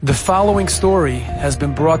The following story has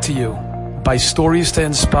been brought to you by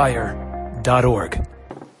StoriesToInspire.org.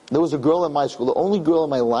 There was a girl in my school, the only girl in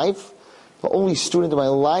my life, the only student in my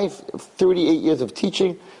life, 38 years of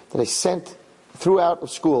teaching, that I sent throughout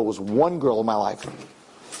school was one girl in my life.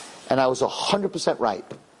 And I was 100% right.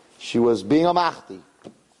 She was being a mahdi.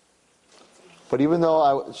 But even though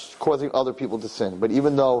I was causing other people to sin, but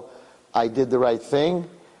even though I did the right thing,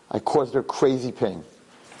 I caused her crazy pain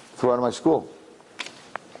throughout my school.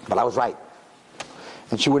 But I was right.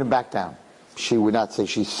 And she wouldn't back down. She would not say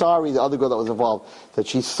she's sorry. The other girl that was involved said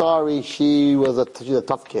she's sorry. She's a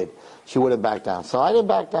tough kid. She wouldn't back down. So I didn't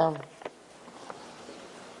back down.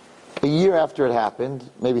 A year after it happened,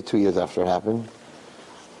 maybe 2 years after it happened,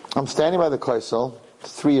 I'm standing by the Kosel,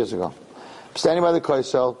 3 years ago. I'm standing by the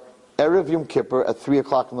Kosel, Erev Yom Kippur at 3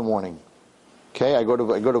 o'clock in the morning. Okay, I go to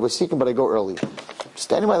Vasikim, but I go early. I'm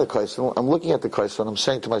standing by the Kosel, I'm looking at the Kosel, and I'm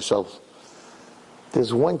saying to myself,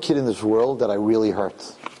 there's one kid in this world that I really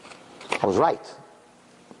hurt. I was right.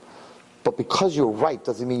 But because you're right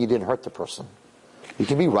doesn't mean you didn't hurt the person. You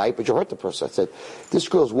can be right, but you hurt the person. I said, this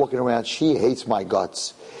girl's walking around, she hates my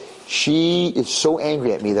guts. She is so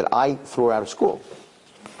angry at me that I threw her out of school.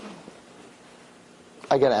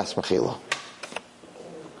 I gotta ask Mechila.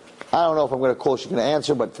 I don't know if I'm gonna call, she's gonna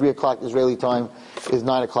answer, but 3 o'clock Israeli time is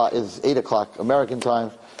 8 o'clock American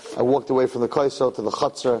time. I walked away from the Kosel to the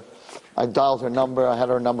Chutzner. I dialed her number. I had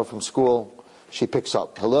her number from school. She picks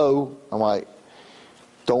up. Hello? I'm like,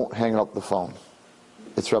 don't hang up the phone.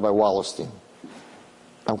 It's Rabbi Wallerstein.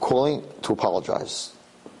 I'm calling to apologize.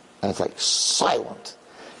 And it's like silent.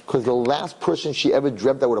 Because the last person she ever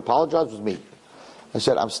dreamt that would apologize was me. I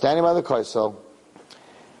said, I'm standing by the Kosel.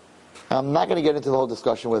 I'm not going to get into the whole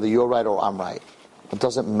discussion whether you're right or I'm right. It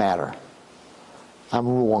doesn't matter. I'm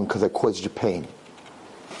wrong because I caused you pain.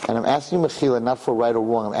 And I'm asking Mechila, not for right or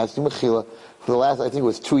wrong, I'm asking Mechila, for the last, I think it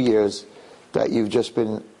was 2 years, that you've just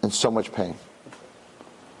been in so much pain.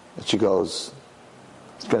 And she goes,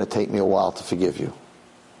 it's going to take me a while to forgive you.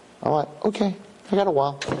 I'm like, okay, I got a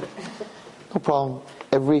while. No problem.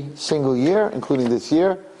 Every single year, including this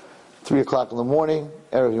year, 3 o'clock in the morning,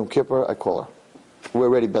 Erev Yom Kippur, I call her. We're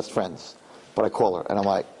already best friends, but I call her. And I'm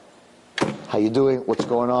like, how you doing? What's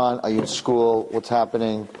going on? Are you in school? What's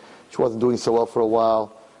happening? She wasn't doing so well for a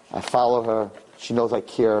while. I follow her. She knows I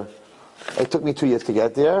care. It took me 2 years to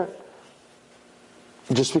get there.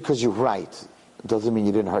 Just because you're right doesn't mean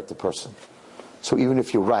you didn't hurt the person. So even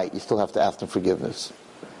if you're right, you still have to ask them forgiveness.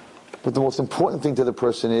 But the most important thing to the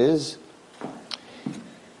person is,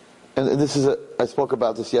 and this is I spoke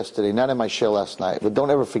about this yesterday, not in my share last night, but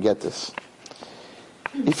don't ever forget this.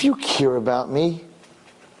 If you care about me,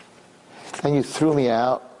 and you threw me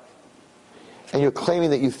out, and you're claiming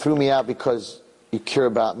that you threw me out because you care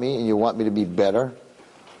about me and you want me to be better,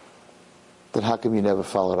 then how come you never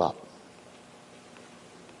followed up?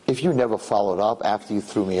 If you never followed up after you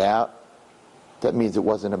threw me out, that means it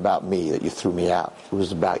wasn't about me that you threw me out. It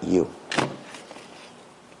was about you.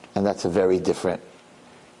 And that's a very different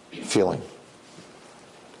feeling.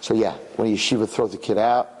 So yeah, when a yeshiva throws a kid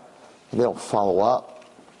out and they don't follow up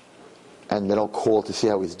and they don't call to see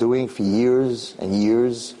how he's doing for years and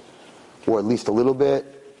years, or at least a little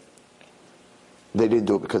bit, they didn't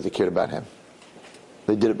do it because they cared about him.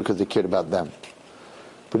 They did it because they cared about them.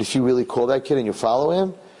 But if you really call that kid and you follow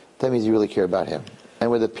him, that means you really care about him.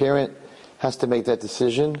 And when the parent has to make that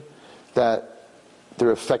decision that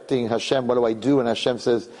they're affecting Hashem, what do I do? And Hashem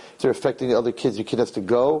says, if they're affecting the other kids, your kid has to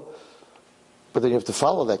go. But then you have to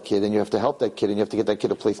follow that kid, and you have to help that kid, and you have to get that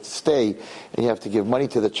kid a place to stay, and you have to give money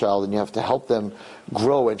to the child, and you have to help them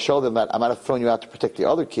grow and show them that I'm not throwing you out to protect the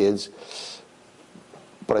other kids,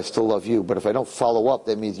 but I still love you. But if I don't follow up,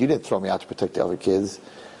 that means you didn't throw me out to protect the other kids.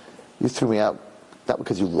 You threw me out not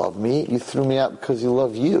because you love me, you threw me out because you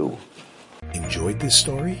love you. Enjoyed this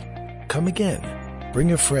story? Come again.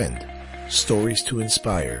 Bring a friend.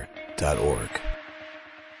 StoriesToInspire.org